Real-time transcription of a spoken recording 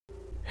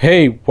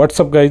Hey, what's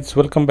up guys?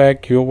 Welcome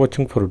back. You're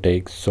watching for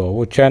Takes. So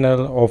our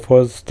channel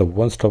offers the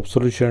one-stop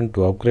solution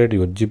to upgrade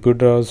your GPU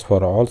drivers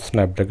for all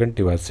Snapdragon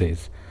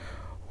devices.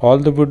 All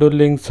the video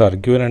links are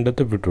given under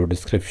the video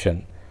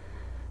description.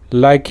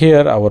 Like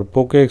here, our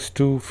Poco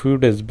X2 few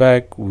days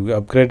back, we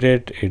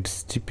upgraded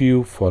its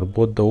GPU for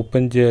both the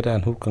OpenGL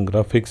and Vulkan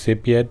graphics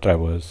API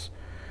drivers.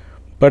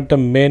 But the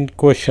main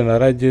question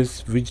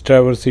arises, which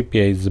drivers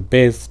API is the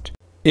best?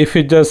 If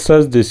you just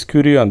search this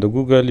query on the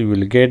Google, you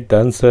will get the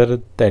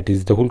answer, that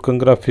is the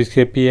Vulkan graphics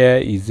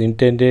API is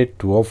intended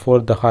to offer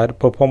the higher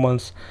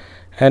performance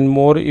and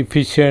more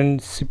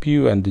efficient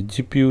CPU and the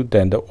GPU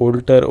than the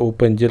older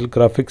OpenGL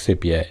graphics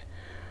API.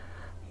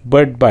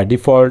 But by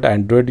default,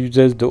 Android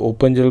uses the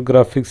OpenGL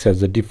graphics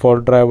as a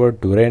default driver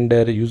to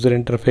render user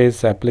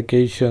interface,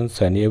 applications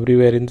and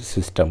everywhere in the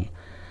system.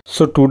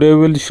 So today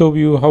we'll show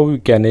you how you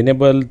can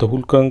enable the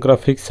Vulkan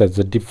graphics as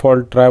the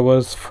default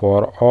drivers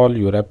for all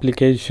your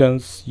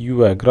applications,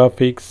 UI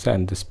graphics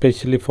and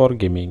especially for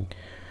gaming.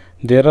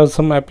 There are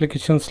some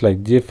applications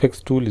like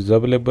GFX Tool is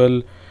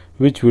available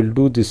which will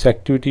do this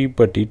activity,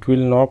 but it will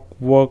not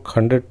work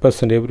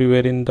 100%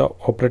 everywhere in the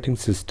operating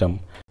system.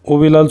 We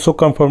will also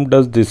confirm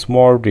does this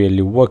mod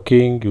really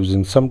working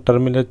using some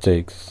terminal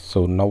checks.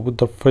 So now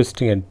without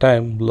wasting any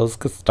time, let's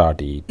get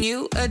started.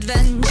 New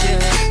adventure.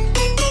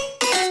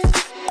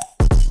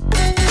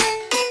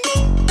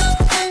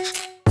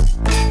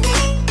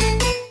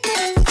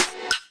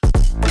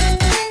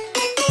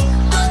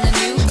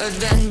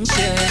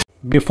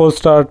 Before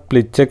start,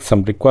 please check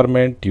some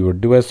requirement. Your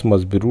device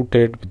must be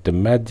rooted with the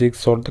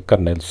Magix or the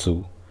kernel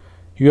SU.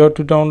 You have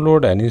to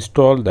download and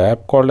install the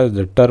app called as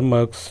the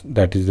Termux,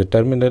 that is the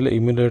terminal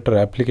emulator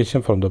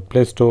application from the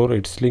Play Store.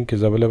 Its link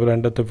is available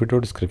under the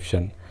video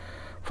description.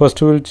 First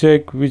we will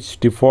check which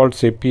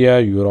defaults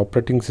API your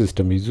operating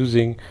system is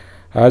using.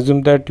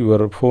 Assume that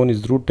your phone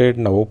is rooted.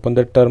 Now open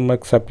the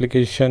Termux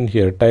application.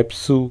 Here type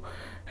SU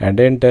and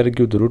enter,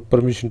 give the root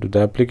permission to the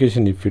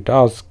application if it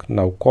asks.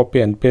 Now copy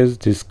and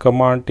paste this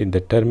command in the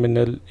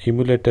terminal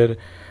emulator.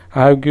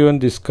 I have given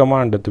this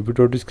command at the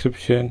video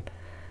description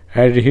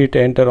and hit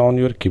enter on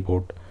your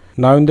keyboard.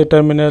 Now in the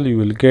terminal you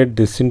will get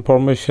this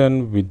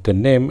information with the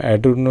name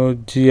Arduino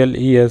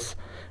GLES,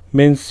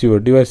 means your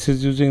device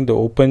is using the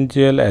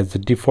OpenGL as the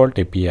default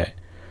API.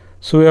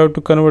 So we have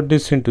to convert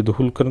this into the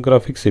Vulkan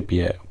graphics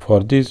API.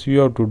 For this you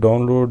have to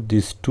download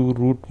these two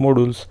root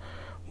modules.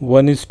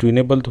 One is to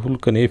enable the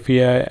Vulkan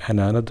API and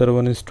another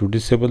one is to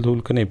disable the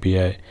Vulkan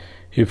API.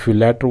 If you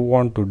later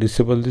want to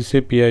disable this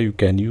API, you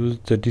can use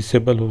the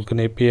disable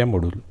Vulkan API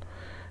module.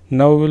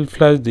 Now we will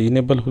flash the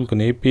enable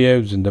Vulkan API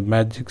using the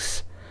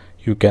Magix.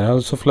 You can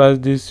also flash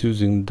this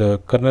using the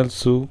kernel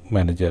SU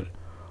manager.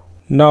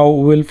 Now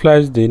we will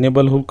flash the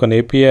enable Vulkan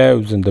API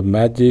using the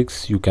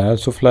Magix. You can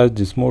also flash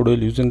this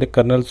module using the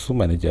kernel SU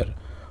manager.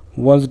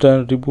 Once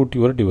done, reboot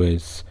your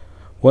device.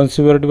 Once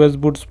your device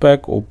boots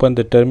back, open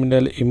the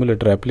terminal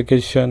emulator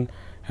application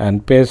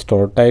and paste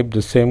or type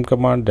the same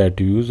command that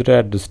you used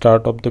at the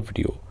start of the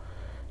video.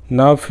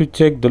 Now if you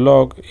check the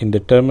log in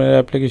the terminal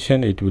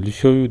application, it will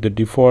show you the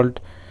default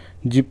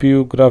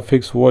GPU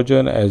graphics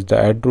version as the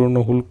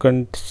Arduino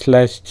Vulkan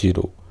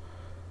 /0.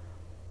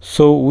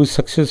 So we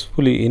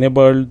successfully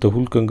enabled the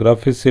Vulkan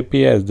graphics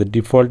API as the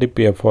default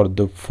API for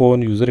the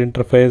phone user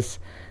interface,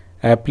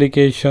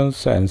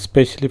 applications and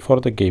especially for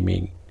the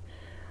gaming.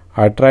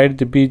 I tried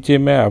the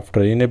BGMI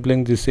after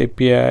enabling this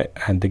API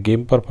and the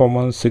game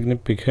performance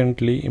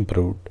significantly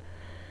improved.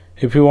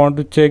 If you want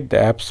to check the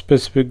app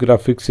specific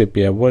graphics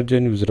API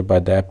version used by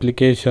the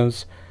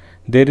applications,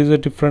 there is a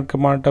different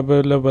command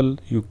available.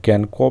 You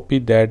can copy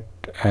that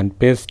and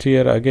paste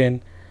here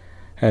again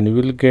and you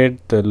will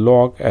get the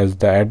log as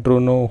the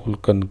Arduino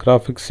Vulkan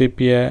graphics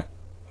API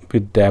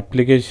with the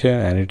application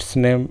and its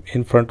name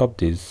in front of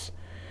this.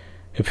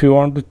 If you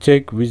want to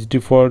check which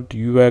default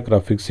UI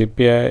graphics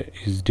API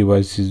this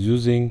device is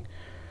using,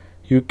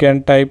 you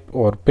can type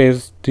or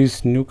paste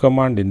this new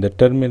command in the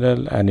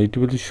terminal and it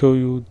will show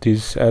you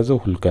this as a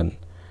Vulkan.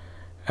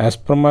 As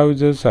per my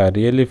users, I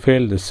really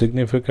felt the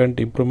significant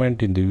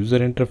improvement in the user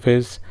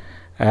interface,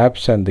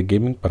 apps and the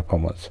gaming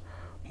performance.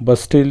 But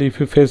still,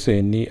 if you face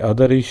any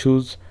other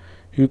issues,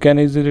 you can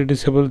easily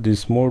disable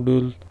this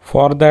module.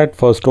 For that,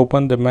 first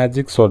open the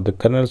Magix or the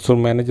kernel SU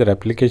manager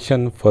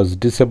application. First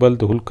disable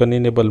the Vulkan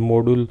enable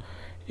module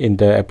in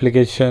the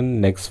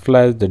application. Next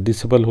flash the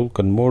disable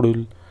Vulkan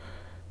module.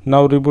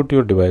 Now reboot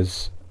your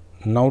device.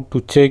 Now to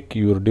check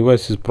your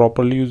device is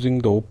properly using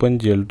the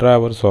OpenGL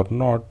drivers or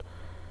not,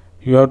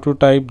 you have to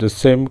type the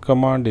same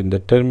command in the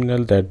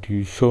terminal that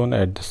you shown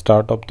at the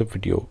start of the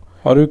video.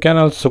 Or you can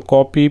also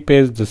copy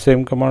paste the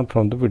same command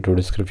from the video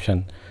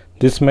description.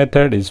 This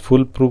method is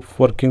foolproof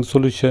working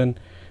solution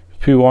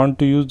if you want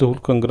to use the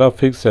Vulkan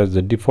graphics as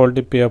the default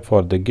API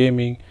for the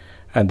gaming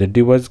and the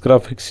device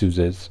graphics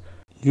uses.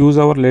 Use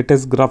our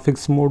latest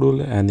graphics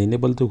module and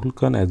enable the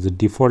Vulkan as the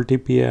default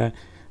API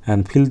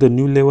and feel the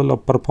new level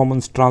of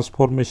performance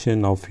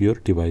transformation of your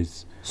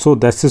device. So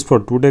that's it for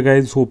today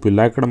guys. Hope you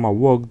liked my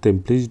work.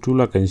 Then please do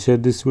like and share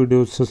this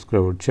video,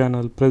 subscribe our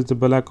channel, press the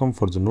bell icon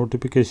for the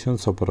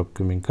notifications of our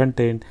upcoming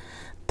content.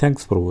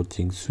 Thanks for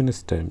watching. See you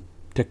next time.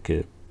 Take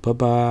care. Bye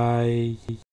bye.